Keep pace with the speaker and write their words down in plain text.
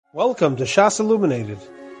Welcome to Shas Illuminated.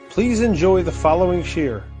 Please enjoy the following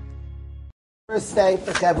shir. First, thank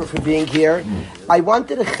the Chevra for being here. I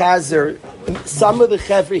wanted a chazer. Some of the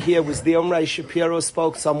Chevra here was the Rabbi Shapiro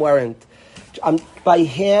spoke, some weren't. By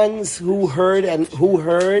hands, who heard and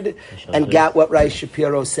got what Rabbi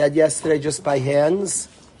Shapiro said yesterday, just by hands.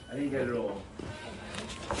 I didn't get it all.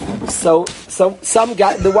 So some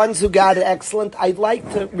got, the ones who got it, excellent. I'd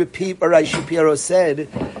like to repeat what Rabbi Shapiro said.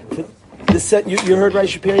 You heard Rabbi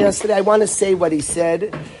Shapiro yesterday? I want to say what he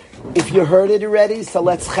said. If you heard it already, so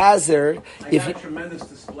let's chazer. I got a tremendous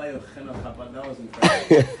display of chinuch, but that was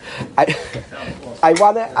incredible.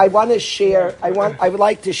 I want to share. I would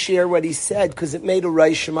like to share what he said because it made a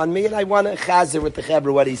reishim on me, and I want to chazer with the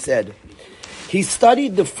Chevra what he said. He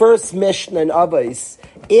studied the first Mishnah in Avos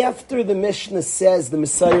after the Mishnah says the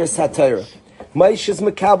Messiah HaTorah. Moshe's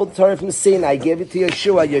Makabel Torah from Sinai. I gave it to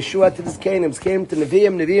Yeshua to the Canaanites, came to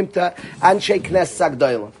Nevi'im to Anshe Knesset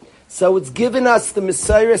Sagdoila. So it's given us the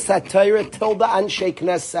Messiah HaTorah till the Anshe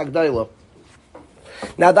Knesset Sagdoila.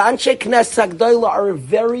 Now the Anshe Knesset Sagdoila are a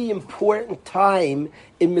very important time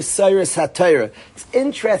in Messiah HaTorah. It's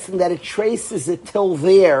interesting that it traces it till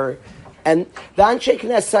there. And the Anshe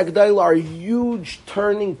Knesset Sagdoila are a huge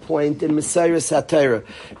turning point in Messiah HaTorah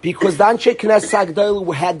because the Anshe Knesset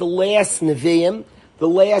Sagdoila had the last Nevi'im, the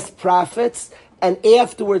last prophets, and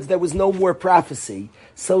afterwards there was no more prophecy.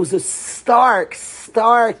 So it was a stark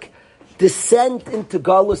descent into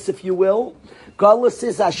Galus, if you will. Galus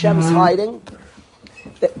is Hashem's hiding.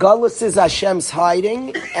 Galus is Hashem's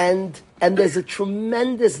hiding, and there's a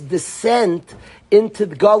tremendous descent into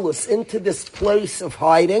the Galus, into this place of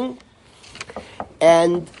hiding.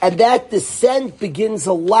 And that descent begins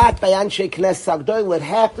a lot by Anshe Knesset Sagdoila. It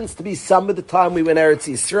happens to be some of the time we were in Eretz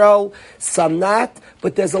Yisrael, some not,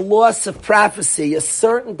 but there's a loss of prophecy, a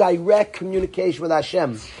certain direct communication with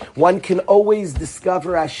Hashem. One can always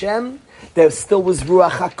discover Hashem. There still was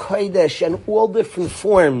Ruach HaKodesh and all different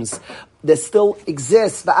forms. There still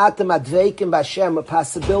exists va'atam adveikim b'Hashem, a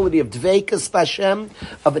possibility of dveikus b'Hashem,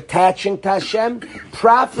 of attaching to Hashem.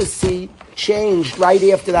 Prophecy changed right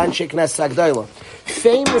after the Anshe Knesset Sagdoila.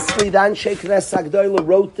 Famously, the Anshe Knesset Sagdoila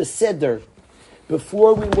wrote the Siddur.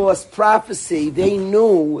 Before we lost prophecy, they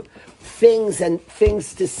knew things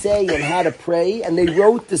to say and how to pray, and they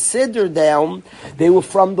wrote the Siddur down. They were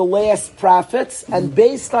from the last prophets, and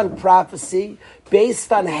based on prophecy,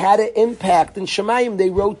 based on how to impact in Shemayim, they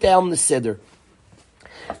wrote down the Siddur.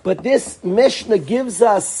 But this Mishnah gives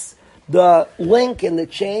us the link in the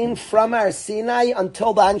chain from our Sinai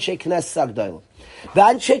until the Anshe Knesset Sagdoila. The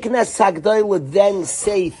Anshe Knesset Sagdoila then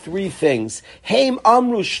say three things. Heim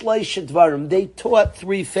Amru Shleisha Dvarim. They taught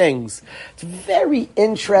three things. It's very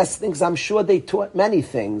interesting because I'm sure they taught many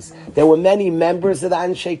things. There were many members of the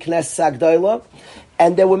Anshe Knesset Sagdoila,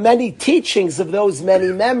 and there were many teachings of those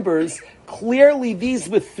many members. Clearly, these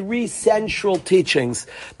were three central teachings.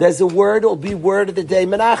 There's a word, it'll be word of the day.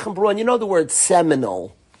 Menachem Bruin, you know the word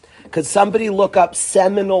seminal. Could somebody look up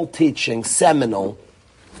seminal teaching? Seminal.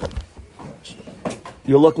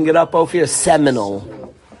 You're looking it up over here.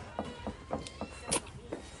 Seminal.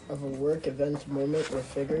 Of a work, event, moment, or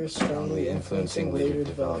figure strongly influencing later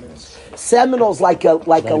developments. Seminal is like a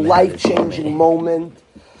life-changing moment.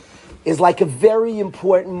 Is like a very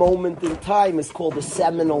important moment in time. It's called a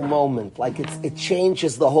seminal moment. Like it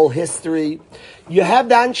changes the whole history. You have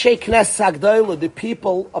the Anshe Knesset Sagdoila, the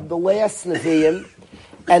people of the last Nevi'im,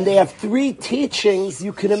 and they have three teachings.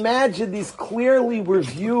 You can imagine these clearly were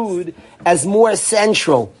viewed as more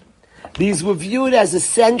central. These were viewed as a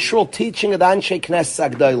central teaching of the Anshe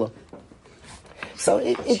Knesset Sagdoila. So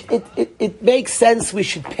it makes sense we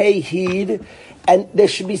should pay heed, and there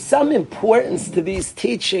should be some importance to these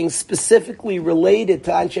teachings specifically related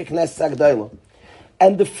to Anshe Knesset Sagdoila.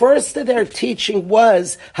 And the first of their teaching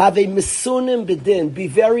was, have a misunim b'din, be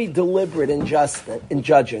very deliberate in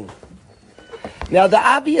judging. Now, the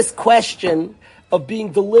obvious question of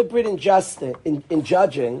being deliberate in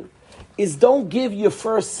judging is don't give your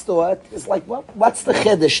first thought. It's like, well, what's the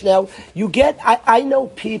chiddush? Now, I know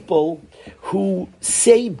people who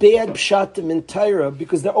say bad pshatim in Torah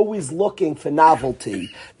because they're always looking for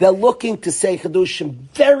novelty. They're looking to say chidushim.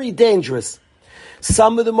 Very dangerous.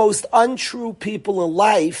 Some of the most untrue people in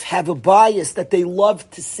life have a bias that they love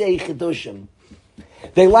to say chidushim.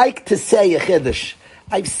 They like to say a chiddush.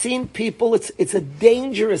 I've seen people, it's a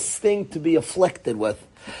dangerous thing to be afflicted with.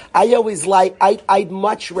 I'd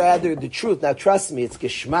much rather the truth. Now trust me, it's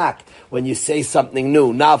geschmack when you say something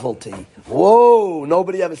new, novelty. Whoa,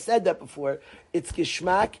 nobody ever said that before. It's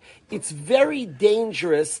geschmack. It's very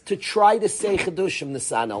dangerous to try to say chedushim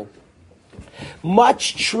nisano.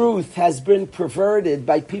 Much truth has been perverted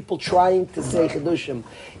by people trying to say Chidushim.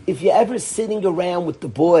 If you're ever sitting around with the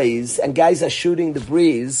boys and guys are shooting the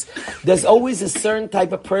breeze, there's always a certain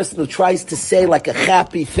type of person who tries to say like a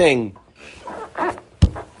happy thing.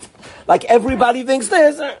 Like everybody thinks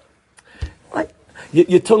this. Like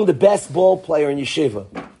you're telling the best ball player in yeshiva.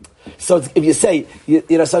 So if you say,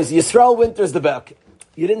 so Yisrael Winter's the best.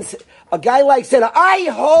 You didn't say, a guy like saying, I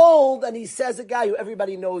hold, and he says a guy who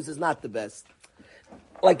everybody knows is not the best.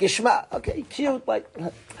 Like Ishma, okay, cute, like,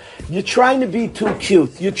 you're trying to be too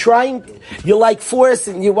cute. You're like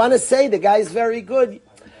forcing, you want to say the guy's very good.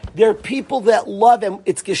 There are people that love him.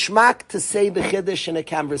 It's geschmack to say the Chiddush in a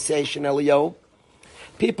conversation, Elio.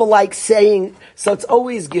 People like saying, so it's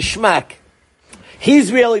always geschmack.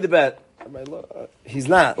 He's really the best. He's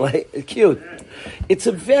not, like, cute. It's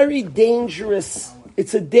a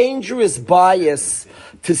dangerous bias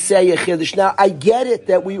to say a Chiddush. Now, I get it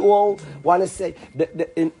that we all want to say,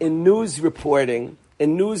 that in news reporting,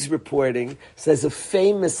 says a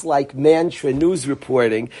famous like mantra, news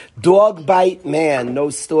reporting, dog bite man, no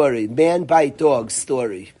story. Man bite dog,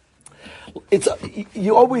 story.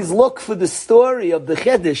 You always look for the story of the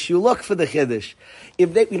Chiddush. You look for the Chiddush.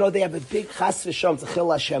 If they have a big chas v'shalom,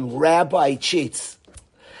 Tzachil Hashem, rabbi cheats.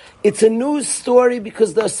 It's a news story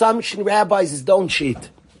because the assumption rabbis is don't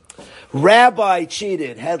cheat. Rabbi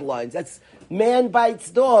cheated, headlines. That's man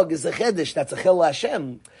bites dog is a chiddush. That's a chil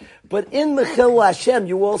Hashem. But in the chil Hashem,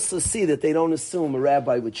 you also see that they don't assume a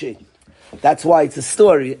rabbi would cheat. That's why it's a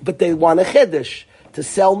story. But they want a chiddush. To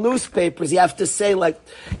sell newspapers, you have to say like,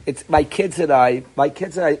 it's my kids and I,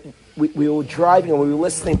 we were driving and we were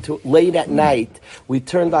listening to late at night. We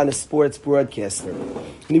turned on a sports broadcaster.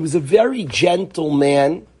 And he was a very gentle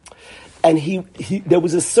man. And there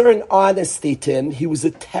was a certain honesty to him.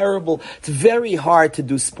 It's very hard to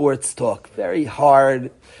do sports talk. Very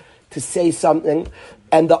hard to say something.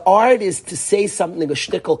 And the art is to say something a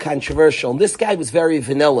shtickle controversial. And this guy was very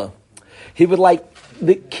vanilla. He would like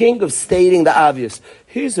the king of stating the obvious.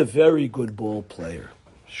 He's a very good ball player.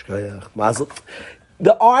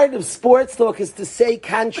 The art of sports talk is to say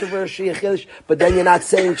controversy, but then you're not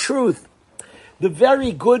saying truth. The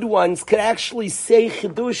very good ones can actually say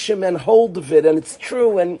chidushim and hold of it, and it's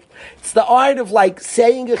true. And it's the art of like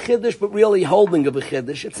saying a chiddush, but really holding of a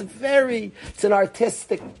chiddush. It's an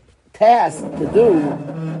artistic task to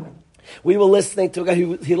do. We were listening to a guy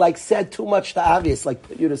who he like said too much to obvious, like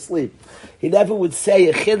put you to sleep. He never would say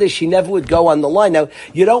a chiddush. He never would go on the line. Now,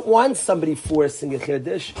 you don't want somebody forcing a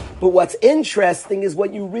chiddush, but what's interesting is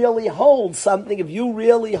when you really hold something, if you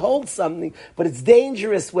really hold something, but it's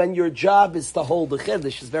dangerous when your job is to hold a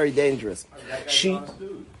chiddush. It's very dangerous.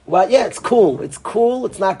 Well, yeah, it's cool. It's cool.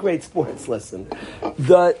 It's not great sports. Listen,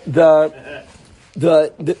 the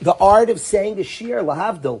art of saying a shir,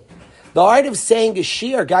 lahavdil. The art of saying a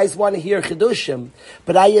shir, guys want to hear chidushim,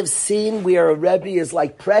 but I have seen where a rebbe is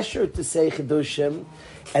like pressured to say chidushim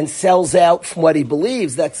and sells out from what he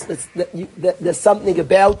believes. There's something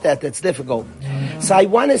about that's difficult. So I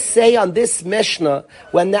want to say on this Mishnah,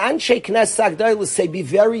 when the Anshe Knesset Agdayla say be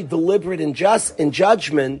very deliberate in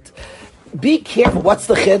judgment, be careful. What's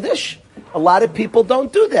the chiddush? A lot of people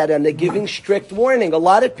don't do that, and they're giving strict warning. A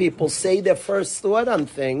lot of people say their first thought on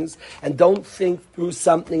things and don't think through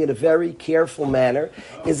something in a very careful manner.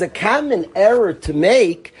 Is a common error to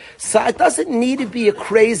make. So it doesn't need to be a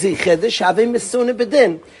crazy chiddush. Having misuna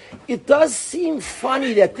bedin. It does seem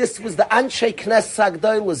funny that this was the Anshe Knesset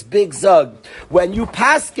Agdayla's big zug. When you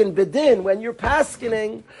paskin bedin, when you're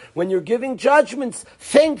paskining, when you're giving judgments,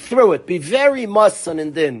 think through it. Be very masan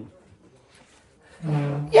and din.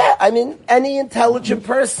 Yeah, I mean, any intelligent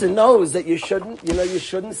person knows that you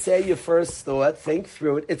shouldn't say your first thought, think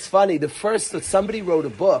through it. It's funny, somebody wrote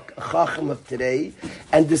a book, a chacham of today,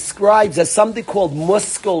 and describes as something called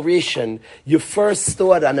muskal rishon, your first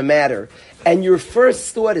thought on a matter. And your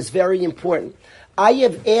first thought is very important. I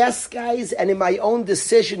have asked guys, and in my own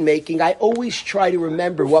decision making, I always try to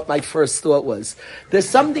remember what my first thought was. There's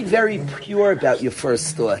something very pure about your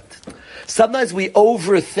first thought. Sometimes we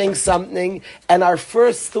overthink something, and our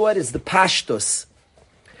first thought is the pashtus.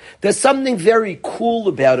 There's something very cool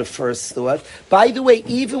about a first thought. By the way,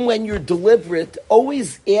 even when you're deliberate,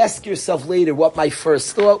 always ask yourself later what my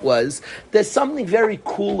first thought was. There's something very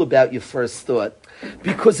cool about your first thought,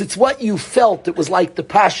 because it's what you felt. It was like the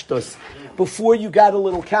pashtus before you got a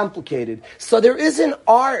little complicated. So there is an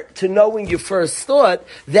art to knowing your first thought.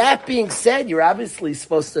 That being said, you're obviously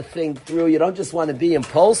supposed to think through. You don't just want to be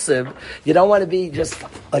impulsive. You don't want to be just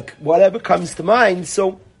like whatever comes to mind.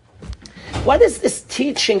 So what is this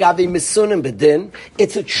teaching of a misunim bedin?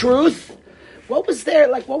 It's a truth. What was there?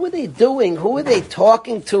 Like, what were they doing? Who were they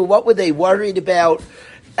talking to? What were they worried about?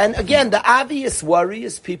 And again, the obvious worry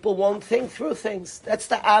is people won't think through things. That's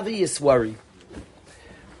the obvious worry.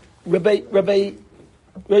 Rabbi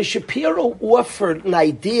Shapiro offered an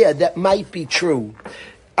idea that might be true.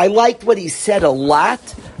 I liked what he said a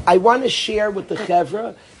lot. I want to share with the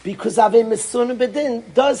Chevra because Avei Mesunim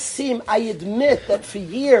B'Din does seem, I admit that for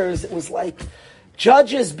years it was like,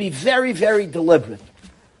 judges be very, very deliberate.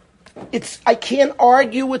 I can't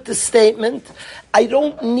argue with the statement. I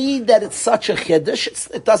don't need that it's such a chiddush.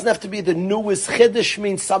 It doesn't have to be the newest chiddush,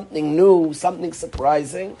 means something new, something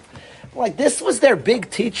surprising. Like this was their big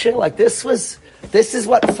teaching. Like this is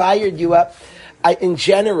what fired you up. In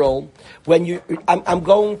general, when I'm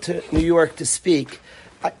going to New York to speak.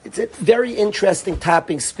 It's a very interesting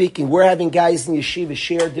topic. Speaking, we're having guys in yeshiva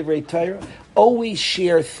share divrei Torah. Always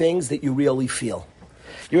share things that you really feel.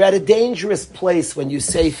 You're at a dangerous place when you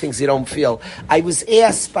say things you don't feel. I was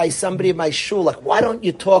asked by somebody in my shul, like, why don't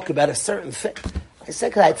you talk about a certain thing? I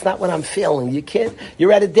said, it's not what I'm feeling. You can't.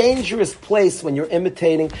 You're at a dangerous place when you're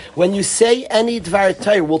imitating. When you say any dvar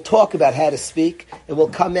Torah, we'll talk about how to speak. It will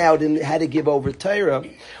come out in how to give over Torah.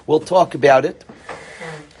 We'll talk about it.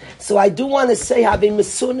 So I do want to say, Havei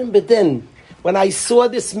Mesunim B'Din. When I saw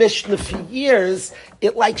this Mishnah for years,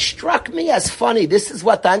 it struck me as funny. This is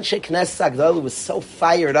what the Anshe Knesset Agdala was so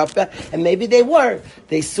fired up at. And maybe they were.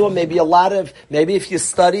 They saw maybe if you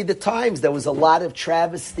study the times, there was a lot of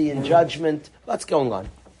travesty and judgment. What's going on?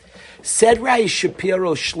 Said Rabbi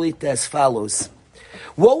Shapiro Shlita as follows.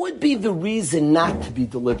 What would be the reason not to be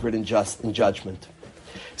deliberate in judgment?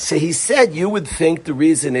 So he said, you would think the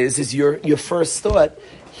reason is your first thought.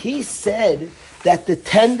 He said that the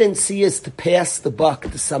tendency is to pass the buck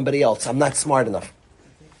to somebody else. I'm not smart enough.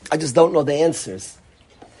 I just don't know the answers.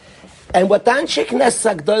 And what the Anshe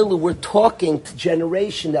Knesset Agdala were talking to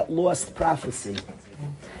generation that lost prophecy.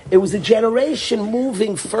 It was a generation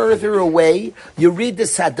moving further away. You read the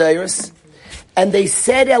Sadairos, and they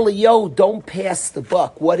said, Eliyahu, don't pass the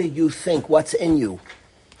buck. What do you think? What's in you?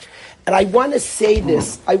 And I want to say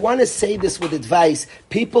this. I want to say this with advice.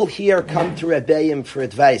 People here come to Rebbeim for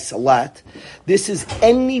advice a lot. This is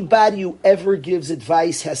anybody who ever gives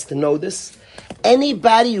advice has to know this.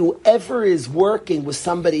 Anybody who ever is working with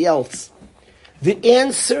somebody else, the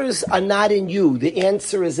answers are not in you. The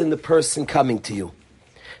answer is in the person coming to you.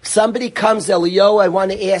 If somebody comes, Eliyahu, I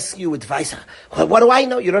want to ask you advice. What do I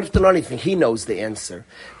know? You don't have to know anything. He knows the answer.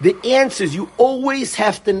 The answers, you always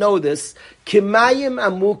have to know this. Kimayim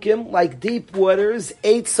amukim, like deep waters,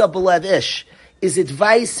 eitza b'lev ish, is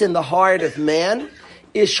advice in the heart of man.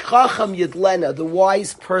 Ish chacham yidlena, the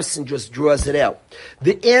wise person just draws it out.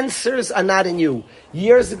 The answers are not in you.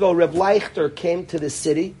 Years ago, Reb Leichter came to the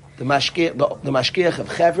city, the mashgiach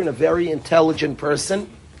of Hebron, a very intelligent person.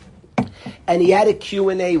 And he had a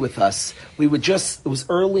Q&A with us. It was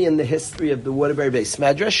early in the history of the Waterbury Base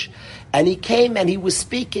Medrash. And he came and he was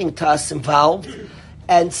speaking to us involved.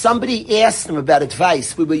 And somebody asked him about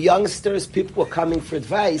advice. We were youngsters, people were coming for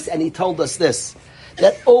advice. And he told us this,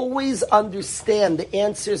 that always understand the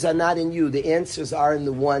answers are not in you. The answers are in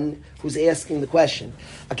the one who's asking the question.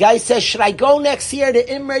 A guy says, should I go next year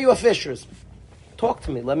to Imre or Fishers? Talk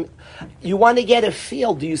to me. You want to get a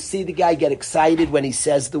feel. Do you see the guy get excited when he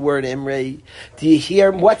says the word Imre? Do you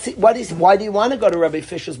hear why do you want to go to Rabbi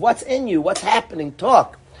Fisher's? What's in you? What's happening?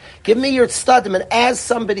 Talk. Give me your studim. And as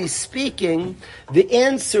somebody's speaking, the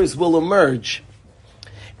answers will emerge.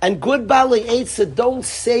 And good Bali Eitzah don't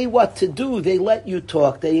say what to do. They let you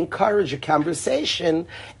talk. They encourage a conversation,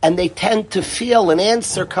 and they tend to feel an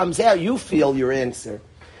answer comes out. You feel your answer.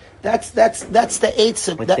 That's the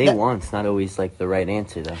eitzah. What they want's not always the right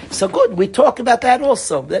answer, though. So good. We talk about that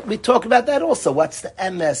also. What's the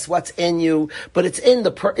MS? What's in you? But it's in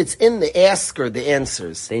the asker. The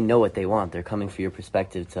answers. They know what they want. They're coming for your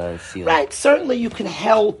perspective to see. Right. Certainly, you can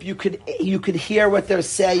help. You could hear what they're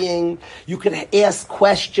saying. You can ask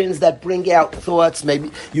questions that bring out thoughts.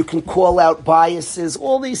 Maybe you can call out biases.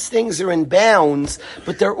 All these things are in bounds,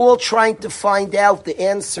 but they're all trying to find out the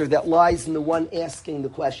answer that lies in the one asking the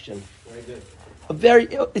question.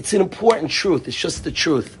 It's an important truth. It's just the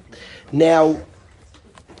truth. Now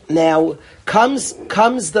comes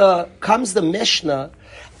the Mishnah,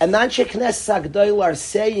 and Anshe Knesset Agdala are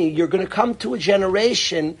saying you're going to come to a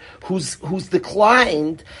generation who's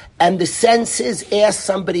declined, and the sense is ask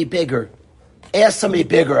somebody bigger.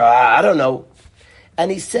 I don't know. And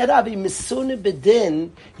he said, Avi Misuna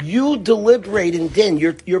B'Din, you deliberate in din.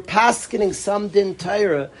 You're paskening some din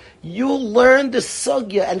Torah. You learn the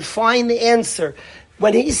sugya and find the answer.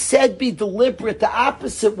 When he said be deliberate, the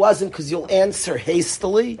opposite wasn't because you'll answer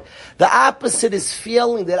hastily. The opposite is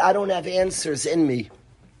feeling that I don't have answers in me.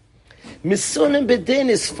 Misunim bedin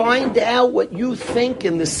is find out what you think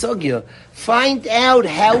in the sugya. Find out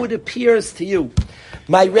how it appears to you.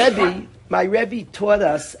 My Rebbe taught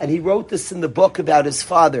us, and he wrote this in the book about his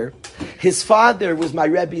father. His father was my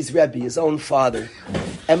Rebbe's Rebbe, his own father.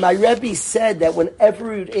 And my Rebbe said that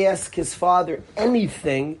whenever he would ask his father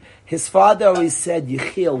anything, his father always said,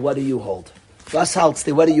 Yechiel, what do you hold? Was haltst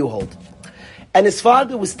du, what do you hold? And his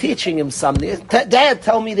father was teaching him something. Dad,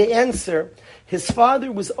 tell me the answer. His father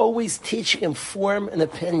was always teaching him form an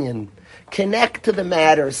opinion. Connect to the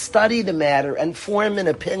matter, study the matter, and form an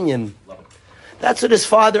opinion. That's what his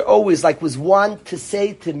father always was want to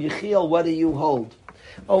say to him, Yechiel, what do you hold?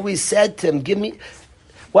 Always said to him, give me,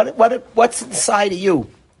 what's inside of you?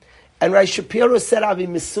 And Rai Shapiro said, Avi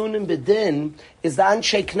Misunim Bedin, is the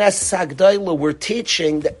Anshe Knesset Hagdolah we're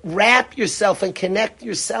teaching that wrap yourself and connect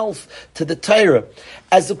yourself to the Torah,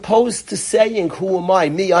 as opposed to saying, who am I?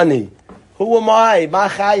 Mi ani. Who am I? Ma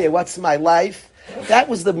chaya, what's my life? That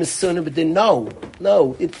was the Misunim Bedin.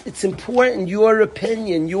 No, it's important. Your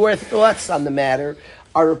opinion, your thoughts on the matter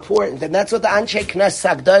are important. And that's what the Anshe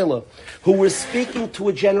Knesset Hagdolah, who were speaking to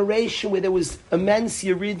a generation where there was immense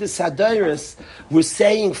Yeridus Hadayrus, were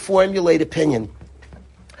saying formulate opinion.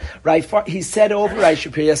 He said over Rai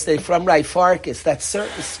Shapiro yesterday from Rai Farkas that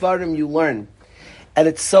certain Svarim you learn. And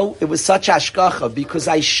it was such ashkacha because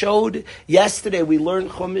I showed yesterday we learned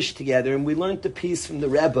Chumash together and we learned the piece from the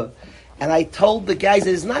Rebbe. And I told the guys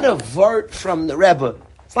it's not a vert from the Rebbe.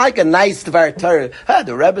 It's like a nice Dvar Torah.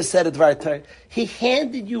 The Rebbe said a Dvar Torah. He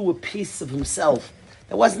handed you a piece of himself.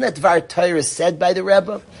 That wasn't a Dvar Torah said by the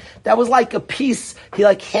Rebbe. That was like a piece. He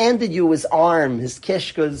handed you his arm, his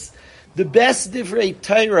kishkas. The best Divrei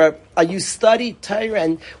Torah are you study Torah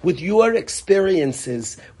and with your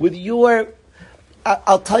experiences, with your.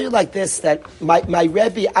 I'll tell you like this, that my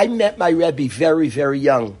Rebbe, I met my Rebbe very, very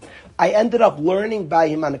young. I ended up learning by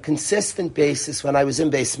him on a consistent basis when I was in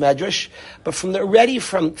Beis Medrash, but from 5th,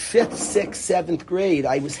 6th, 7th grade,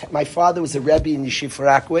 my father was a Rebbe in Yeshiva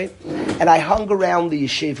Rockaway, and I hung around the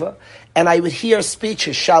yeshiva, and I would hear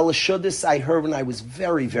speeches, Shalosh Shuddis I heard when I was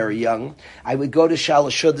very, very young. I would go to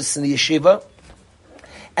Shalosh Shuddis in the yeshiva,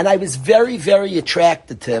 and I was very, very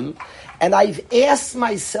attracted to him, and I've asked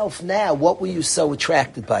myself now, what were you so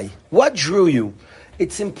attracted by? What drew you?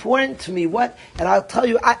 It's important to me and I'll tell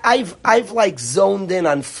you, I've zoned in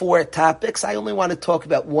on 4 topics. I only want to talk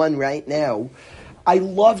about one right now. I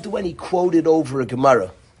loved when he quoted over a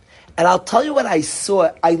Gemara. And I'll tell you what I saw.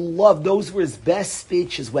 I loved, those were his best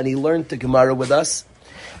speeches when he learned the Gemara with us.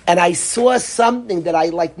 And I saw something that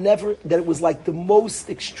that it was the most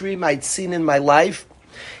extreme I'd seen in my life.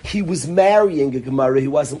 He was marrying a Gemara. He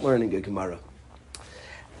wasn't learning a Gemara.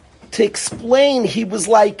 To explain, he was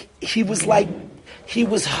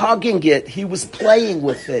hugging it. He was playing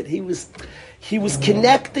with it. He was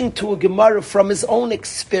connecting to a Gemara from his own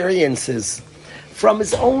experiences, from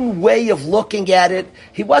his own way of looking at it.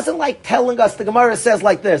 He wasn't telling us the Gemara says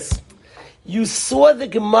like this. You saw the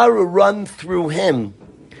Gemara run through him,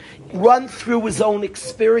 run through his own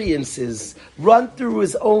experiences, run through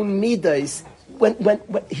his own midas. When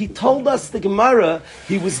he told us the Gemara,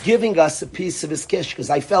 he was giving us a piece of his kish, because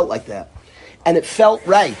I felt like that. And it felt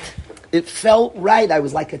right. It felt right. I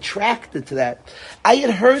was attracted to that. I had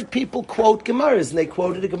heard people quote Gemaras, and they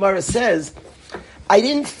quoted a Gemara says, I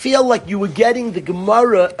didn't feel like you were getting the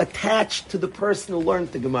Gemara attached to the person who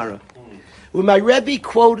learned the Gemara. When my Rebbe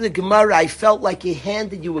quoted a Gemara, I felt like he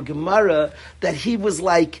handed you a Gemara that he was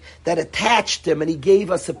that attached him, and he gave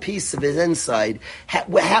us a piece of his inside.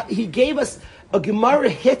 He gave us, a Gemara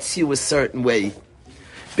hits you a certain way,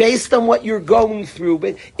 based on what you're going through.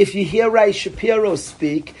 But if you hear Rabbi Shapiro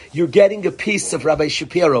speak, you're getting a piece of Rabbi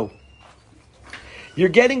Shapiro. You're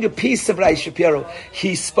getting a piece of Rabbi Shapiro.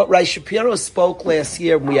 Rabbi Shapiro spoke last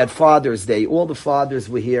year when we had Father's Day. All the fathers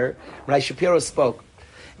were here. Rabbi Shapiro spoke.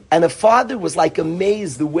 And the father was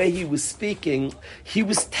amazed the way he was speaking. He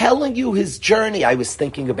was telling you his journey. I was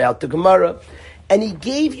thinking about the Gemara. And he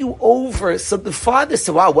gave you over. So the father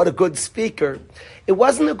said, wow, what a good speaker. It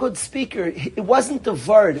wasn't a good speaker. It wasn't the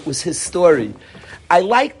word. It was his story. I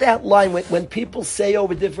like that line when people say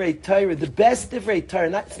over Divrei Torah, the best Divrei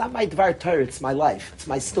Torah, it's not my Dvar Torah, it's my life. It's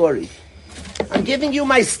my story. I'm giving you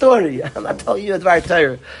my story. I'm not telling you a Dvar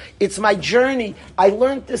Torah. It's my journey. I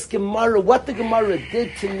learned this Gemara, what the Gemara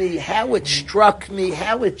did to me, how it struck me,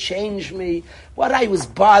 how it changed me, what I was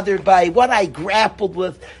bothered by, what I grappled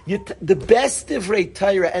with. The best Divrei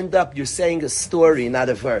Torah end up, you're saying a story, not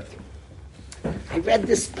a verse. I read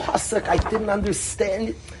this pasuk, I didn't understand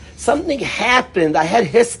it. something happened. I had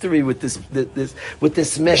history with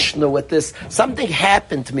this Mishnah, with this. Something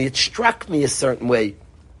happened to me. It struck me a certain way.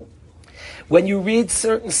 When you read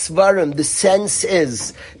certain svarim, the sense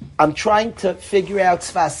is, I'm trying to figure out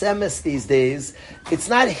Sfas Emes these days. It's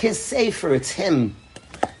not his sefer, it's him.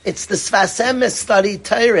 It's the Sfas Emes studied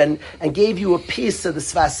Torah and gave you a piece of the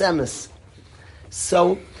Sfas Emes.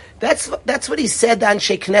 So that's what he said.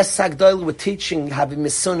 Anshe Knesset Hagdolah were teaching Havi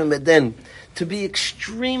Misunim Eden to be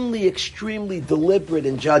extremely, extremely deliberate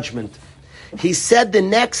in judgment. He said the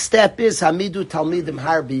next step is Hamidu Talmidim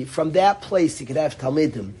Harbi. From that place, you could have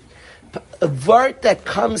Talmidim. A vart that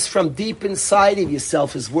comes from deep inside of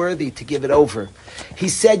yourself is worthy to give it over. He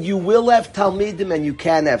said you will have Talmidim and you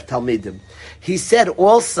can have Talmidim. He said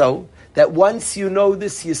also that once you know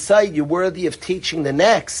this Yesod, you're worthy of teaching the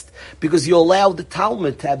next, because you allow the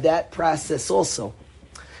Talmud to have that process also.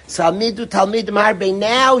 So Amidu Talmidim Harbe,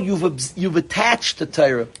 now you've attached to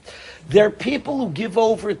Torah. There are people who give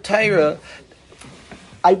over Torah.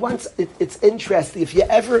 It's interesting, if you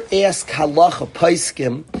ever ask halacha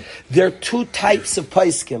paiskim, there are two types of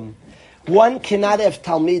paiskim. One cannot have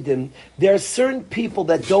talmidim. There are certain people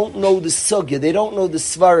that don't know the sugya, they don't know the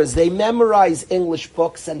svaras, they memorize English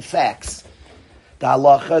books and facts. The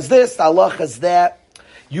halacha is this, the halacha is that.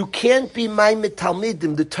 You can't be maimed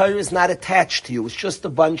talmidim, the Torah is not attached to you, it's just a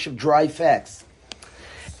bunch of dry facts.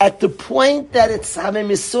 At the point that it's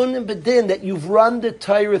hamemisunim bedin, that you've run the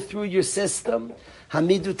Torah through your system,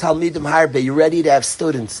 Hamidu Talmidim Harbe, you're ready to have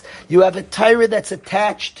students. You have a Torah that's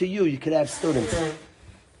attached to you, you could have students.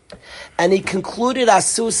 And he concluded,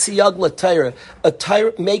 Asu Siyagla Torah, a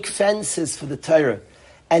Torah, make fences for the Torah.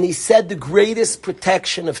 And he said the greatest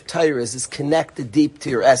protection of Torah is connected deep to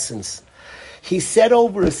your essence. He said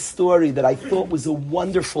over a story that I thought was a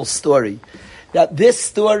wonderful story. That this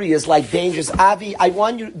story is like dangerous. Avi, I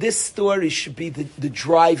want you, this story should be the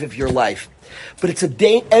drive of your life. But it's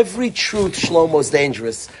every truth, Shlomo, is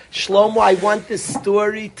dangerous. Shlomo, I want this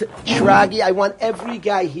story to, Shragi, I want every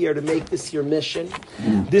guy here to make this your mission.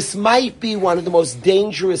 This might be one of the most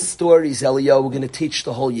dangerous stories, Elio, we're going to teach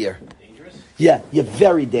the whole year. Dangerous? Yeah, you're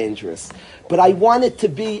very dangerous. But I want it to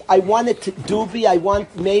be, I want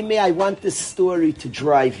this story to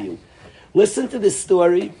drive you. Listen to this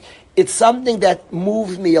story. It's something that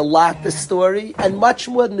moved me a lot, the story, and much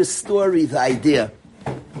more than the story, the idea.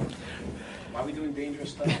 Why are we doing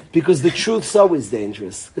dangerous stuff? Because the truth's always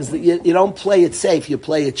dangerous. Because you don't play it safe, you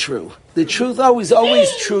play it true. The truth always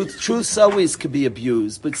truth. Truths always could be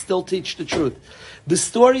abused, but still teach the truth. The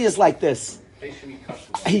story is like this.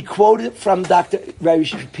 He quoted from Dr. Rabbi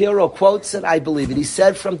Shapiro quotes it, I believe it. He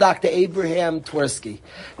said from Dr. Abraham Twersky.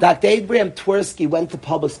 Dr. Abraham Twersky went to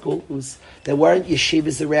public school. There weren't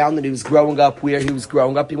yeshivas around, and he was growing up where he was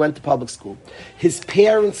growing up. He went to public school. His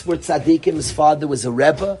parents were tzaddikim. His father was a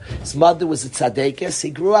rebbe. His mother was a tzaddikis.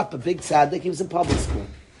 He grew up a big tzaddik. He was in public school.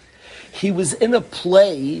 He was in a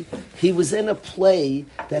play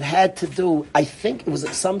that had to do, I think it was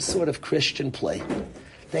some sort of Christian play.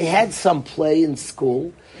 They had some play in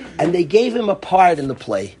school, and they gave him a part in the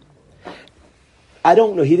play. I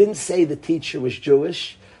don't know, he didn't say the teacher was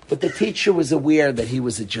Jewish, but the teacher was aware that he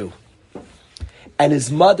was a Jew. And his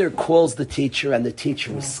mother calls the teacher, and the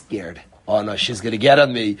teacher was scared. Oh no, she's going to get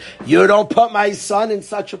on me. You don't put my son in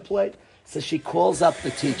such a play. So she calls up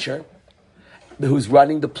the teacher who's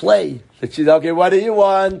running the play. So she's, okay, what do you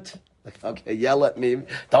want? Like, okay, yell at me.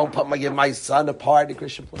 Don't give my son a part in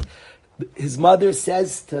Christian play. His mother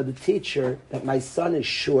says to the teacher that my son is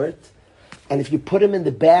short, and if you put him in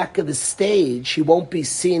the back of the stage, he won't be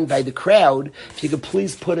seen by the crowd. If you could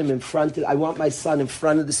please put him in front I want my son in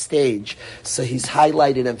front of the stage, so he's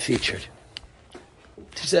highlighted and featured.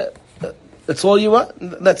 She said, that's all you want?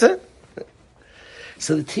 That's it?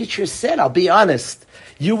 So the teacher said, I'll be honest,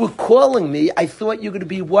 you were calling me, I thought you were going to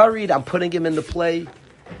be worried I'm putting him in the play.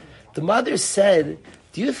 The mother said,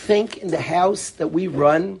 do you think in the house that we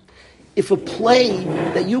run, if a play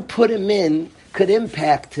that you put him in could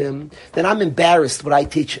impact him, then I'm embarrassed what I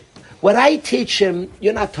teach him. What I teach him,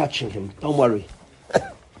 you're not touching him. Don't worry.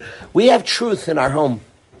 We have truth in our home.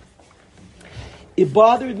 It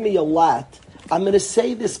bothered me a lot. I'm going to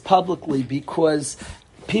say this publicly because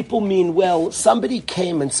people mean well. Somebody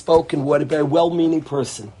came and spoke in what a very well-meaning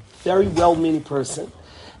person. Very well-meaning person.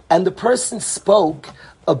 And the person spoke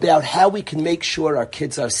about how we can make sure our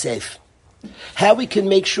kids are safe. How we can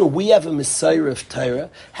make sure we have a Messiah of Torah.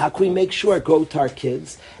 How can we make sure it go to our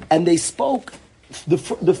kids? And they spoke, the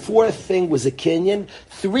fourth thing was a Kenyan,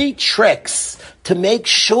 3 tricks to make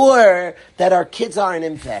sure that our kids aren't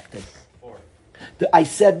impacted. I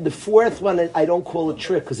said the fourth one, I don't call it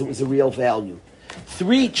trick because it was a real value.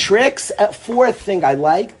 3 tricks. Fourth thing I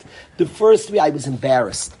liked. The first 3, I was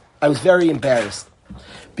embarrassed. I was very embarrassed.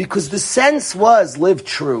 Because the sense was live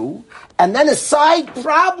true. And then a side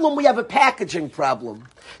problem, we have a packaging problem.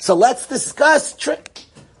 So let's discuss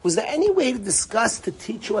Was there any way to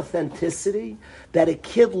teach authenticity, that a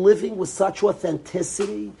kid living with such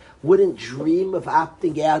authenticity wouldn't dream of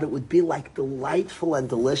opting out? It would be like delightful and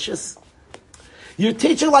delicious. You're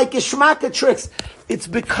teaching like Ishmaka tricks. It's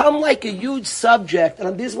become like a huge subject,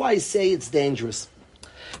 and this is why I say it's dangerous.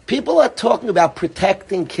 People are talking about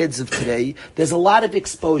protecting kids of today. There's a lot of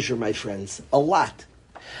exposure, my friends. A lot.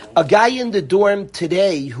 A guy in the dorm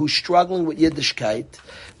today who's struggling with Yiddishkeit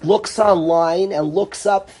looks online and looks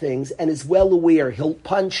up things and is well aware. He'll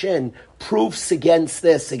punch in proofs against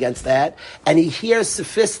this, against that, and he hears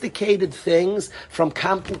sophisticated things from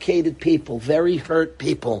complicated people, very hurt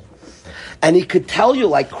people. And he could tell you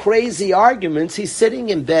like crazy arguments. He's sitting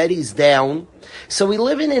in bed, he's down. So we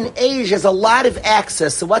live in an age, there's a lot of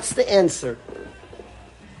access. So what's the answer?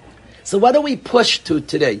 So what do we push to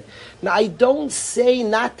today? Now I don't say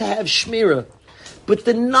not to have shmirah, but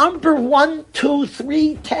the number 1, 2,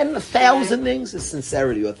 3, 10, 1,000 things is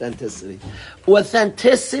sincerity, authenticity.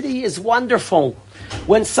 Authenticity is wonderful.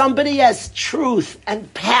 When somebody has truth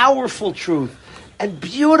and powerful truth and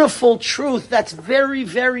beautiful truth, that's very,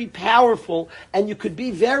 very powerful, and you could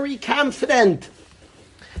be very confident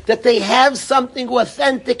that they have something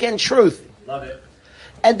authentic and truth. Love it.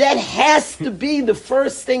 And that has to be the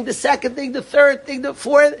first thing, the second thing, the third thing, the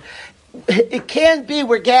fourth. It can't be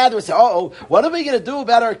we're gathering and say, what are we going to do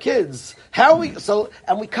about our kids? And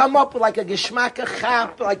we come up with like a geshmaka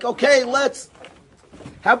chap, like, okay,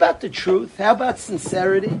 how about the truth? How about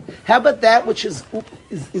sincerity? How about that which is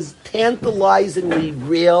tantalizingly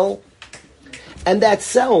real and that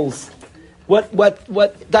sells? What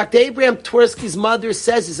Dr. Abraham Twersky's mother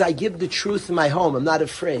says is, I give the truth in my home. I'm not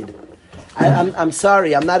afraid. I'm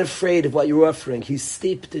sorry, I'm not afraid of what you're offering. He's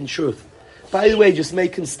steeped in truth. By the way, just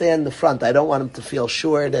make him stand in the front. I don't want him to feel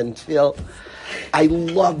short and feel... I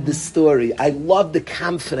love the story. I love the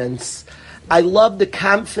confidence. I love the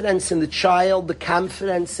confidence in the child, the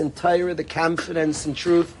confidence in Torah, the confidence in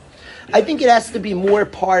truth. I think it has to be more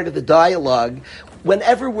part of the dialogue.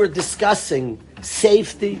 Whenever we're discussing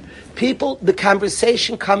safety, the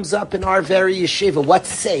conversation comes up in our very yeshiva. What's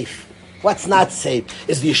safe? What's not safe?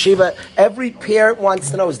 Is the yeshiva... Every parent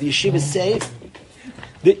wants to know, is the yeshiva safe?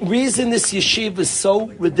 The reason this yeshiva is so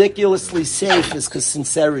ridiculously safe is because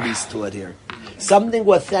sincerity is taught here. Something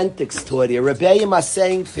authentic is taught here. Rebbeim are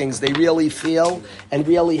saying things they really feel and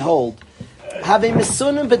really hold. Having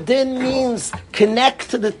misunim b'din means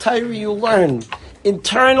connect to the Torah you learn.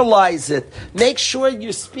 Internalize it. Make sure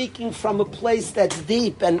you're speaking from a place that's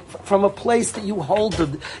deep and from a place that you hold it.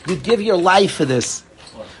 You give your life for this.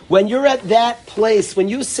 When you're at that place, when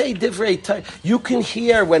you say Divrei Torah, you can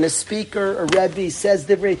hear when a speaker, a Rebbe says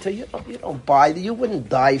Divrei Torah, you don't buy it. You wouldn't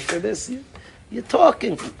die for this. You're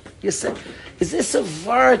talking. You say, is this a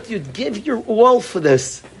vart? You'd give your all for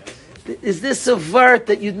this. Is this a vart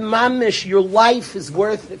that you'd mamish? Your life is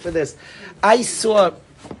worth it for this. I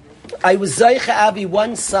was Zaycha Avi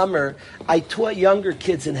one summer. I taught younger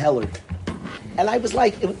kids in Heller. And I was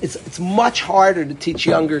like, it's much harder to teach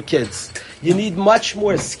younger kids. You need much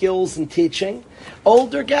more skills in teaching.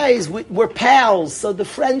 Older guys, we're pals, so the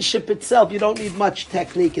friendship itself, you don't need much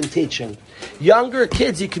technique in teaching. Younger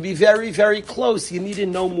kids, you could be very, very close. You need to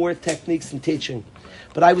know more techniques in teaching.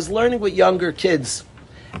 But I was learning with younger kids.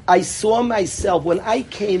 I saw myself, when I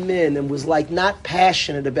came in and was like not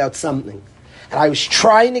passionate about something, and I was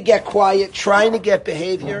trying to get quiet, trying to get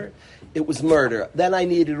behavior, it was murder. Then I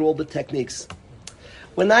needed all the techniques.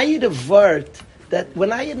 When I had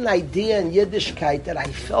when I had an idea in Yiddishkeit that I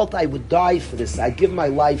felt I would die for this, I'd give my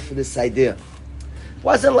life for this idea. It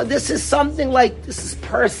wasn't like, this is something like, this is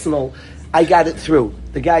personal. I got it through.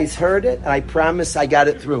 The guys heard it, and I promise I got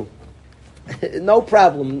it through. No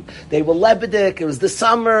problem. They were Lebedik. It was the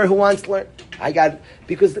summer. Who wants to learn? I got it.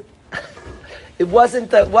 Because it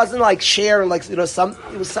wasn't like sharing, like, it was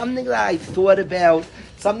something that I thought about,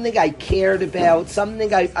 something I cared about,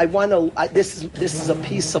 something I want to, this is a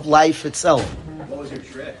piece of life itself. What was your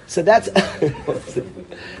trick? So that's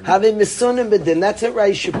having misunim b'din. That's what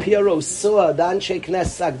Rai Shapiro saw. The Anshe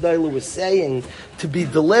Knesset Agdoila was saying to be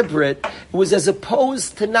deliberate. It was as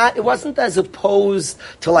opposed to not. It wasn't as opposed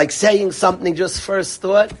to like saying something just first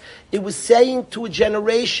thought. It was saying to a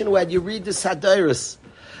generation where you read the Hadayrus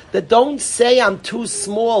that don't say I'm too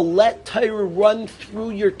small. Let Torah run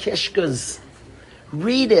through your kishkas.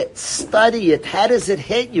 Read it, study it. How does it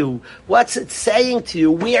hit you? What's it saying to you?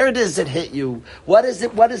 Where does it hit you? What does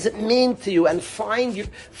it mean to you? And find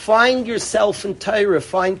yourself in Torah.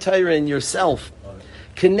 Find Torah in yourself.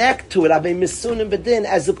 Connect to it.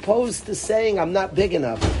 As opposed to saying, I'm not big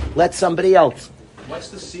enough. Let somebody else. What's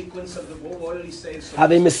the sequence of the, what did he say?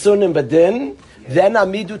 Then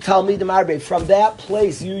Amidu Talmidim Arbe. From that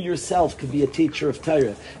place, you yourself could be a teacher of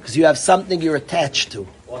Torah because you have something you're attached to.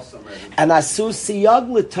 Awesome, and Asu Siyag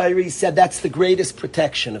l'Torah, he said that's the greatest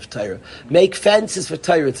protection of Torah. Make fences for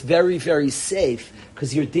Torah. It's very, very safe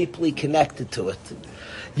because you're deeply connected to it.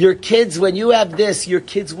 Your kids, when you have this, your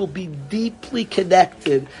kids will be deeply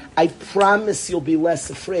connected. I promise you'll be less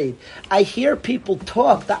afraid. I hear people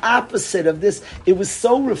talk the opposite of this. It was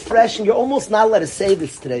so refreshing. You're almost not allowed to say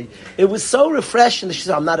this today. It was so refreshing. She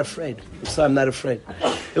said, I'm not afraid. I'm not afraid.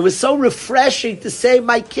 It was so refreshing to say,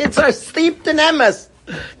 my kids are steeped in emes.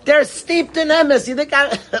 They're steeped in emes. You think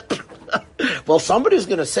well, somebody's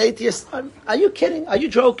going to say to your son, are you kidding? Are you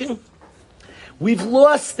joking? We've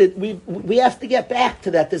lost it. We have to get back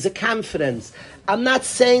to that. There's a confidence. I'm not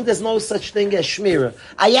saying there's no such thing as shmira.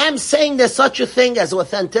 I am saying there's such a thing as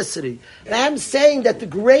authenticity. And I am saying that the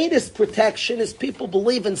greatest protection is people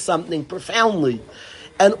believe in something profoundly.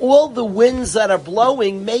 And all the winds that are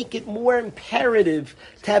blowing make it more imperative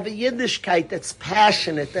to have a Yiddishkeit that's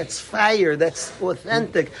passionate, that's fire, that's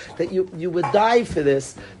authentic, that you would die for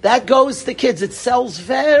this. That goes to kids. It sells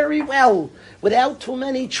very well without too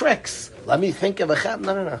many tricks. Let me think of a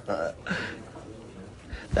no.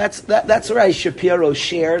 That's what Rai Shapiro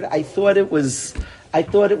shared. I thought it was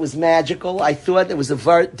magical. I thought it was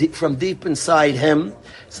from deep inside him.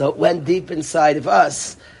 So it went deep inside of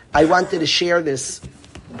us. I wanted to share this.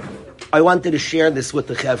 with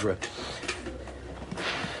the Chevra.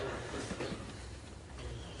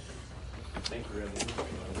 Thank you,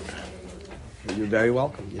 Rabbi. You're very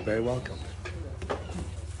welcome. You're very welcome.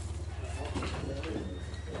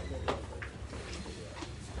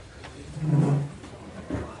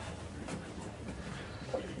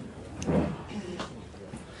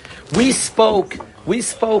 We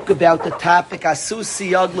spoke about the topic. Asu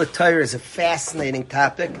Siyag l'Torah is a fascinating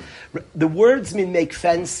topic. The words mean make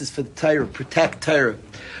fences for the Torah, protect Torah.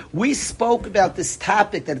 We spoke about this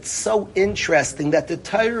topic that it's so interesting that the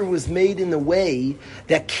Torah was made in a way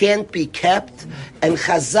that can't be kept, and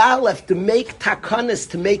Chazal have to make takanas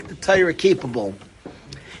to make the Torah keepable.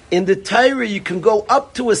 In the Torah, you can go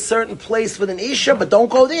up to a certain place with an Isha, but don't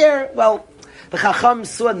go there. Well, the Chacham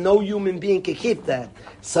saw no human being can keep that.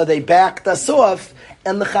 So they backed us off,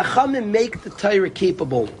 and the Chachamim make the Torah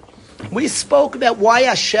keepable. We spoke about why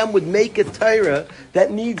Hashem would make a Torah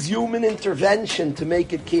that needs human intervention to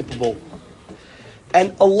make it keepable.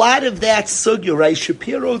 And a lot of that sugya, right?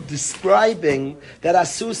 Shapiro describing that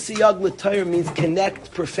Asu Siyag l'Torah means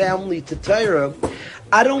connect profoundly to Torah.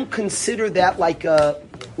 I don't consider that like a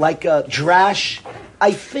drash.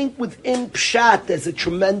 I think within Pshat there's a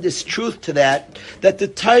tremendous truth to that the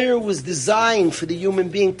Torah was designed for the human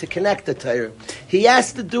being to connect to Torah. He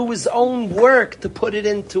has to do his own work to put it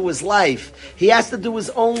into his life. He has to do his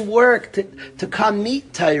own work to come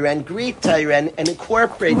meet Torah and greet Torah and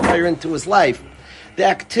incorporate Torah into his life. The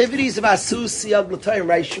activities of Asu Siyag l'Torah,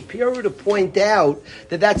 right? Shapiro to point out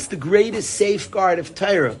that that's the greatest safeguard of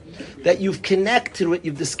Torah, that you've connected with,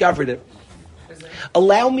 you've discovered it.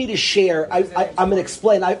 Allow me to share. I'm going to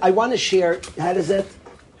explain. I want to share. How does it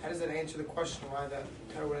answer the question why the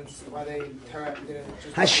Torah didn't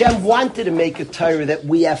just... Hashem wanted to make a Torah that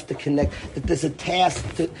we have to connect, that there's a task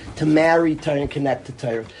to marry Torah and connect to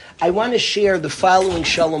Torah. I want to share the following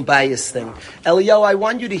Shalom Bayis thing. Elio, I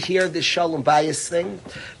want you to hear this Shalom Bayis thing.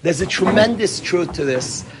 There's a tremendous truth to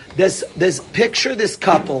this. There's picture this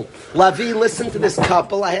couple. Lavi, listen to this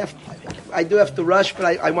couple. I do have to rush,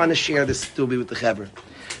 but I want to share this to be with the Chaver.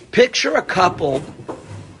 Picture a couple.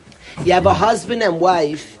 You have a husband and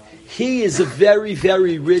wife. He is a very,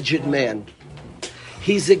 very rigid man.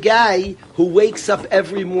 He's a guy who wakes up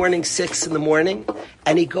every morning 6 a.m.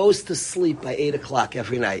 and he goes to sleep by 8 o'clock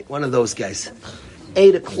every night. One of those guys.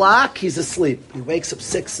 8 o'clock, he's asleep. He wakes up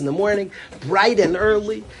 6 a.m, bright and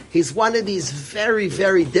early. He's one of these very,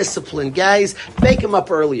 very disciplined guys. Make him up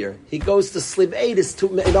earlier. He goes to sleep. 8 is too,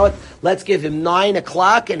 you know what? Let's give him 9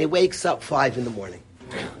 o'clock and he wakes up 5 a.m.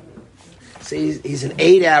 So he's an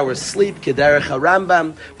 8-hour sleep, Kederech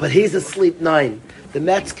HaRambam, but he's asleep 9. The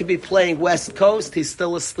Mets could be playing West Coast, he's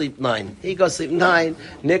still asleep 9. He goes to sleep 9.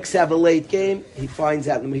 Knicks have a late game, he finds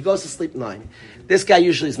out. He goes to sleep 9. This guy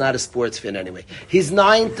usually is not a sports fan anyway. He's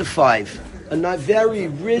 9 to 5. A very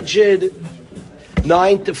rigid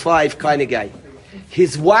 9 to 5 kind of guy.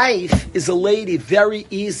 His wife is a lady, very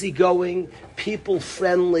easygoing, people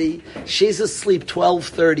friendly. She's asleep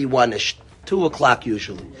 12:31ish, 2 o'clock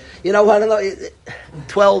usually. You know, I don't know,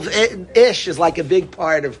 12-ish is like a big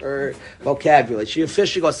part of her vocabulary. She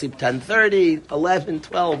officially goes to sleep 10:30, 11,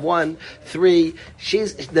 12, 1, 3.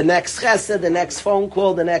 She's the next chesed, the next phone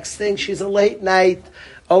call, the next thing. She's a late night,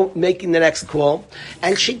 making the next call.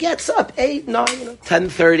 And she gets up 8, 9,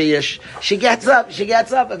 10:30ish. She gets up,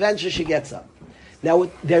 eventually she gets up.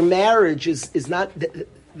 Now, their marriage is not,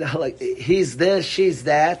 like, he's this, she's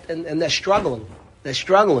that, and they're struggling. They're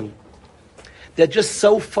struggling. They're just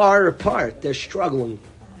so far apart. They're struggling.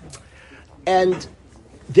 And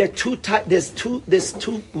there's two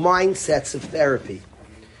mindsets of therapy.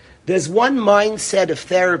 There's one mindset of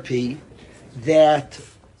therapy that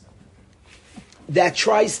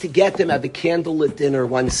tries to get them at the candlelit dinner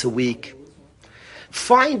once a week.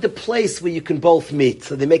 Find a place where you can both meet.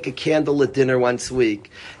 So they make a candlelit dinner once a week.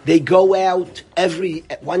 They go out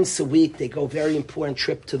once a week. They go very important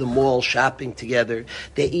trip to the mall, shopping together.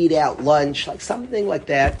 They eat out lunch, like something like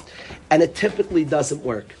that. And it typically doesn't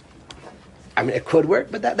work. I mean, it could work,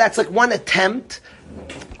 but that's like one attempt.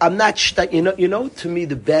 I'm not, to me,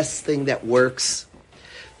 the best thing that works.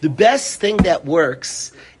 The best thing that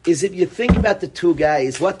works is if you think about the two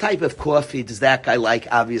guys, what type of coffee does that guy like,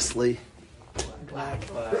 obviously? Black.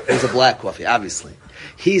 It's a black coffee, obviously.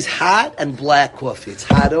 He's hot and black coffee. It's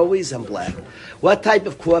hot always and black. What type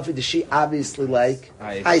of coffee does she obviously like?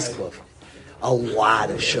 Iced coffee. A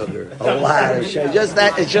lot of sugar.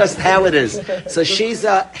 It's just how it is. So she's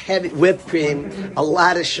a heavy whipped cream, a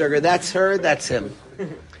lot of sugar. That's her, that's him.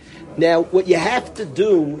 Now, what you have to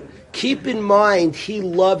do, keep in mind, he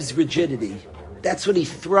loves rigidity. That's what he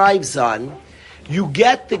thrives on. You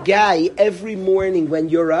get the guy every morning when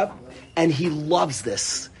you're up, and he loves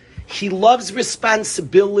this. He loves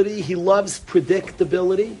responsibility. He loves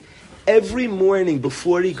predictability. Every morning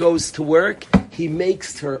before he goes to work, he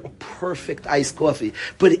makes her a perfect iced coffee.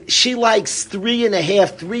 But she likes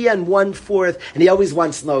 3.5, 3 1/4, and he always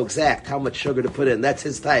wants to know exact how much sugar to put in. That's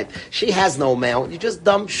his type. She has no amount. You just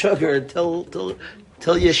dump sugar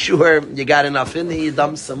till you're sure you got enough in there. You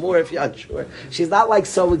dump some more if you're unsure. She's not like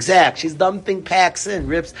so exact. She's dumping packs in,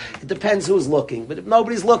 rips. It depends who's looking. But if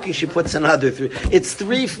nobody's looking, she puts another 3. It's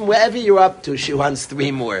 3 from wherever you're up to. She wants 3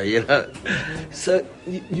 more, So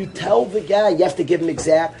you tell the guy, you have to give him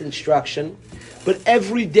exact instruction. But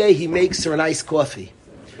every day he makes her an iced coffee.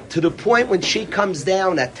 To the point when she comes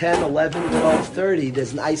down at 10, 11, 12:30,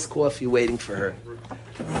 there's an iced coffee waiting for her.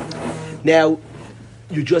 Now,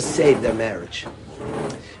 you just saved their marriage.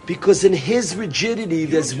 Because in his rigidity,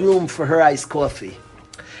 there's room for her iced coffee.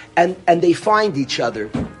 And they find each other.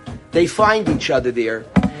 They find each other there.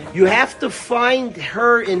 You have to find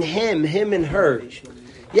her in him in her.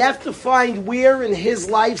 You have to find where in his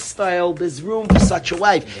lifestyle there's room for such a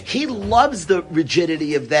wife. He loves the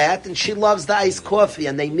rigidity of that, and she loves the iced coffee,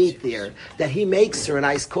 and they meet there. That he makes her an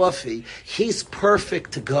iced coffee. He's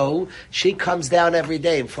perfect to go. She comes down every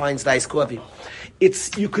day and finds the iced coffee.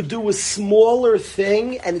 You could do a smaller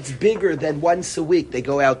thing, and it's bigger than once a week they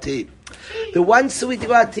go out to eat. The once a week they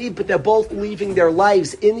go out to eat, but they're both leaving their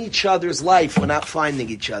lives in each other's life. We're not finding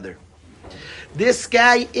each other. This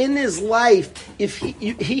guy in his life, if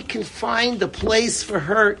he can find a place for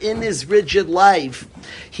her in his rigid life,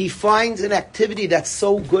 he finds an activity that's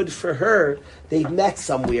so good for her. They've met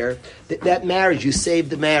somewhere. That marriage, you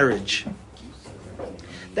saved the marriage.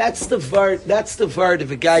 That's the vart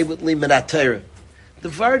of a guy with limud Torah. The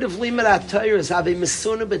vart of limud Torah is have a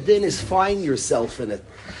mesuna bedin, is find yourself in it.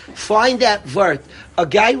 Find that vart. A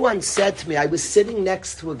guy once said to me, I was sitting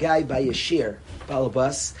next to a guy by a shir,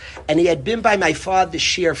 balabas, and he had been by my father's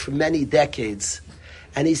shir for many decades.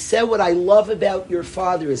 And he said, what I love about your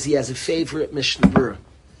father is he has a favorite Mishnah Berurah.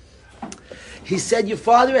 He said, your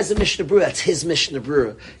father has a Mishnah Berurah, that's his Mishnah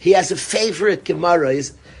Berurah. He has a favorite Gemara.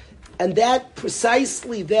 And that,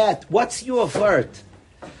 precisely that, what's your vart?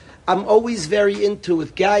 I'm always very into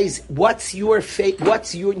with guys.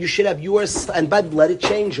 You should have yours, and but let it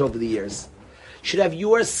change over the years. You should have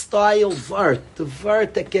your style vart, the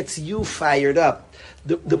vart that gets you fired up,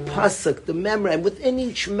 the pasuk, the memory, and within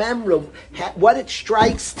each memory, what it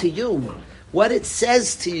strikes to you, what it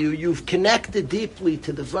says to you. You've connected deeply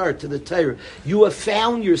to the vart, to the Torah. You have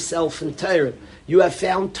found yourself in Torah. You have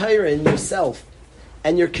found Torah in yourself.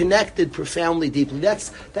 And you're connected profoundly, deeply.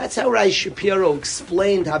 That's how Rai Shapiro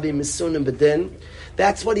explained Habi Misunim Bedin.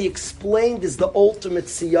 That's what he explained is the ultimate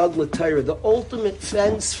siyag l'Torah, the ultimate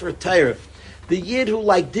fence for Torah. The Yid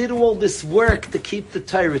who did all this work to keep the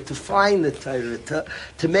Torah, to find the Torah,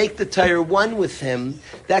 to make the Torah one with him,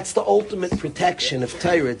 that's the ultimate protection of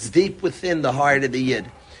Torah. It's deep within the heart of the Yid.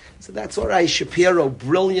 So that's what Rabbi Shapiro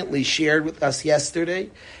brilliantly shared with us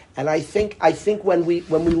yesterday. And I think when we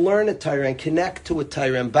learn a Torah and connect to a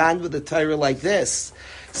Torah and bond with a Torah like this,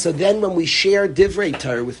 so then when we share Divrei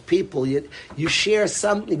Torah with people, you share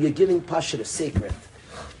something, you're giving Pashut a secret.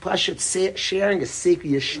 Pashut sharing a secret,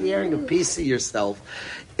 you're sharing a piece of yourself.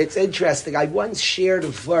 It's interesting. I once shared a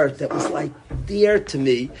vert that was like dear to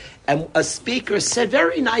me, and a speaker said,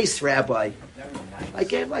 "Very nice, Rabbi." I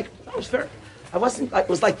gave like, that was very, I wasn't, it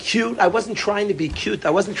was like cute. I wasn't trying to be cute. I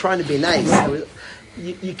wasn't trying to be nice.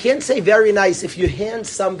 You can't say very nice if you hand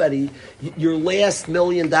somebody your last $1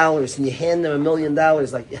 million and you hand them $1 million,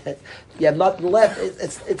 like you have nothing left.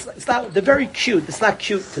 It's not. They're very cute. It's not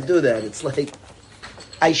cute to do that. It's like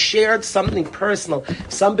I shared something personal.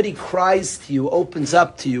 Somebody cries to you, opens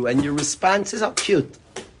up to you, and your response is, "Oh, cute."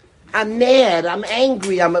 I'm mad. I'm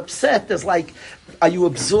angry. I'm upset. There's like, are you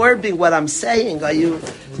absorbing what I'm saying? Are you?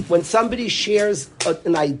 When somebody shares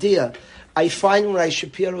an idea. I find when Rabbi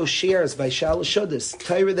Shapiro shares by Shalosh Shodis,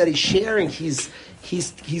 Torah that he's sharing, he's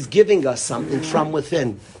giving us something from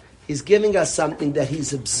within. He's giving us something that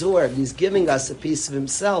he's absorbed. He's giving us a piece of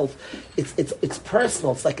himself. It's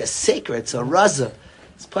personal. It's like a secret. It's a raza.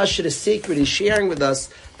 It's Pashut a secret. He's sharing with us.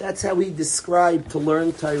 That's how he described to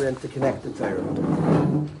learn Torah and to connect to Torah.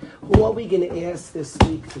 Who are we going to ask this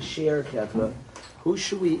week to share, Kevra? Who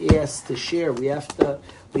should we ask to share? We have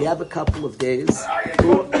a couple of days.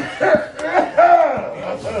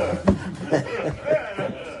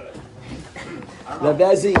 Rabbi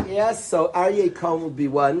asked, so Aryeh Cohen will be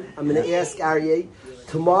one. I'm going to ask Aryeh.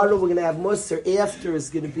 Tomorrow we're going to have Musar. After is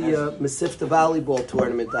going to be a Masifta volleyball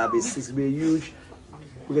tournament, obviously. It's going to be a huge...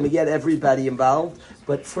 We're going to get everybody involved.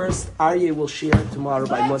 But first, Aryeh will share tomorrow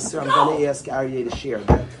by Musar. I'm going to ask Aryeh to share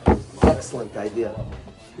that. Excellent idea.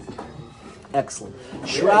 Excellent.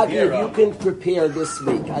 Shragl, if you can prepare this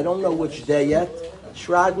week. I don't know which day yet.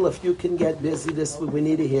 Shragl, if you can get busy this week, we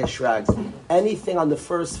need to hear Shrags. Anything on the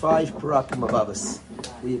first 5 parakim above us.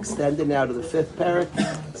 We extend it now to the 5th parak.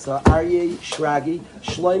 So Aryeh, Shragi,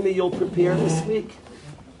 Shlomi, you'll prepare this week?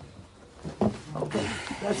 Okay,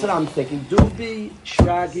 that's what I'm thinking. Dubi,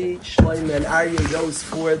 Shragi, Shlomi, and Aryeh, those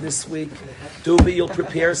 4 this week. Dubi, you'll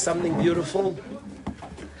prepare something beautiful?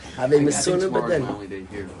 Have a Masuna, but then...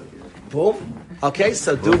 Boom. Okay,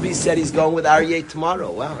 so Dubi said he's going with Aryeh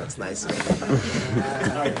tomorrow. Wow, that's nice.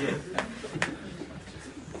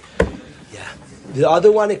 Yeah. The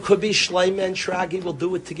other one, it could be Shlomo and Shragi. We'll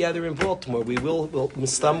do it together in Baltimore.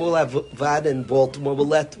 Mustam will have Vad in Baltimore. We'll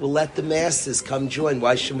let the masses come join.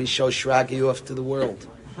 Why shouldn't we show Shragi off to the world?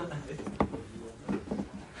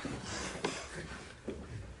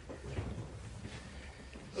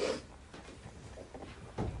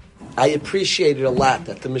 I appreciate it a lot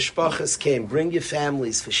that the mishpachas came. Bring your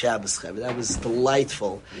families for Shabbos. That was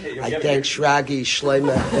delightful. I thank Shragi,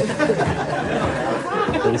 Shlomo.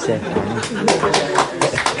 What do you say?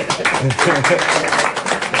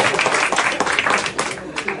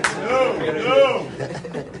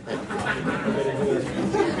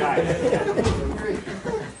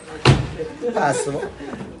 Possible.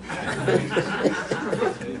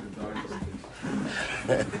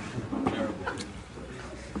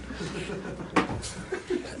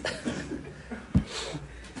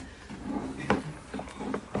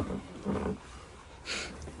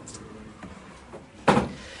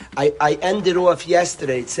 I ended off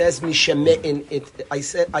yesterday. It says I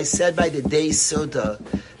said by the day Suda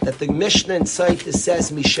that the Mishnah in Saitis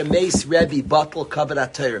says Mishameis Rebbe Batal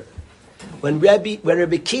Kavod Torah. When Rabbi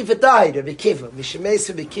Kiva died, Mishameis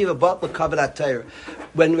Rabbi Kiva Batal Kavod Torah.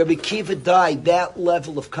 When Rabbi Kiva died, that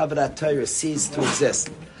level of Kavod Torah ceased to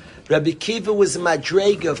exist. Rabbi Kiva was a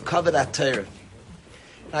madrega of Kavod Torah.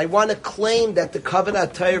 I want to claim that the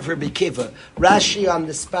Kavod Torah of Rabbi Kiva, Rashi on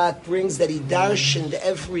the spot brings that he darshaned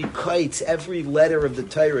every kite, every letter of the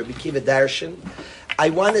Torah, Rabbi Kiva darshan. I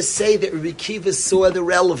want to say that Rabbi Kiva saw the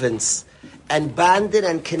relevance and bonded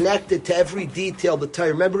and connected to every detail of the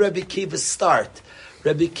Torah. Remember Rabbi Kiva's start.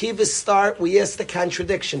 Rabbi Kiva's start, we asked the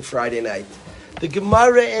contradiction Friday night. The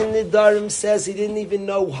Gemara in Nidarim says he didn't even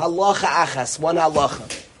know halacha achas, one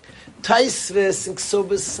halacha. Taisvis and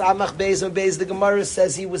Ksubas Samach Beis and Beis, the Gemara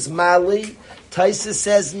says he was Mali. Taisvis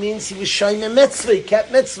says means he was showing a mitzvah, he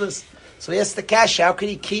kept mitzvahs. So he asked the Kash, how could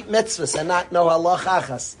he keep mitzvahs and not know halacha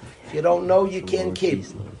achas? If you don't know, you can't keep.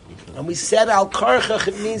 And we said al karchach,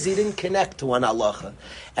 it means he didn't connect to one halacha.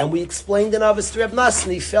 And we explained in Avos to Reb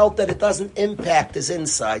Nassan, he felt that it doesn't impact his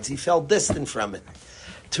insides. He felt distant from it.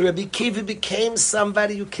 to Rabbi Kiva became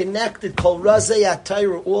somebody who connected Kol Razei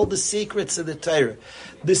HaTorah, all the secrets of the Torah.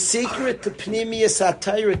 The secret to Pnimius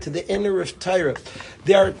HaTorah, to the inner of Torah.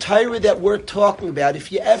 There are Torah that we're talking about.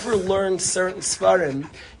 If you ever learn certain Svarim,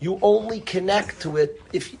 you only connect to it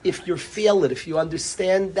if you feel it, if you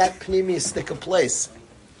understand that Pnimiustic place.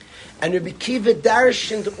 And Rabbi Kiva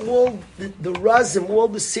darshaned all the razim, all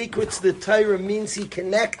the secrets of the Torah, means he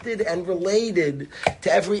connected and related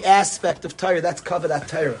to every aspect of Torah. That's Kavod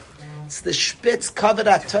Torah. It's the Spitz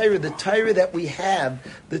Kavod Torah, the Torah that we have,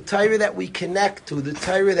 the Torah that we connect to, the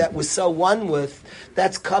Torah that we're so one with.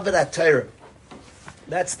 That's Kavod Torah.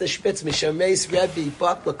 That's the Spitz Mishameis Rebbe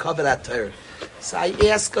Bakla Kavod Torah. So I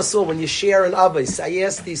ask us all, when you share an Avos, I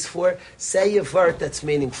ask these four, say a word that's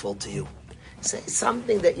meaningful to you. Say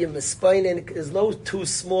something that you misplain in. There's no too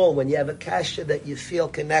small. When you have a kasha that you feel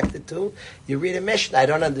connected to, you read a Mishnah, I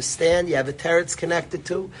don't understand, you have a teretz connected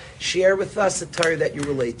to, share with us a Torah that you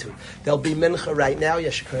relate to. There'll be mincha right now.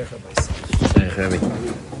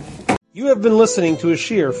 You have been listening to a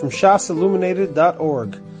shiur from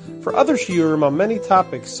shasilluminated.org. For other shiurim on many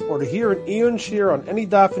topics, or to hear an Iyun shiur on any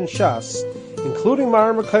daf in Shas, including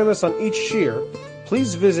Mara Mekaymas on each shiur,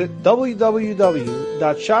 please visit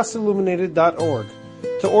www.shasilluminated.org.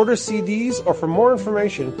 To order CDs or for more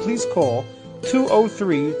information, please call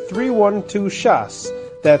 203-312-SHAS.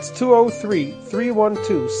 That's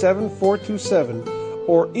 203-312-7427,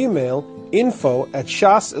 or email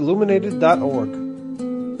info@shasilluminated.org.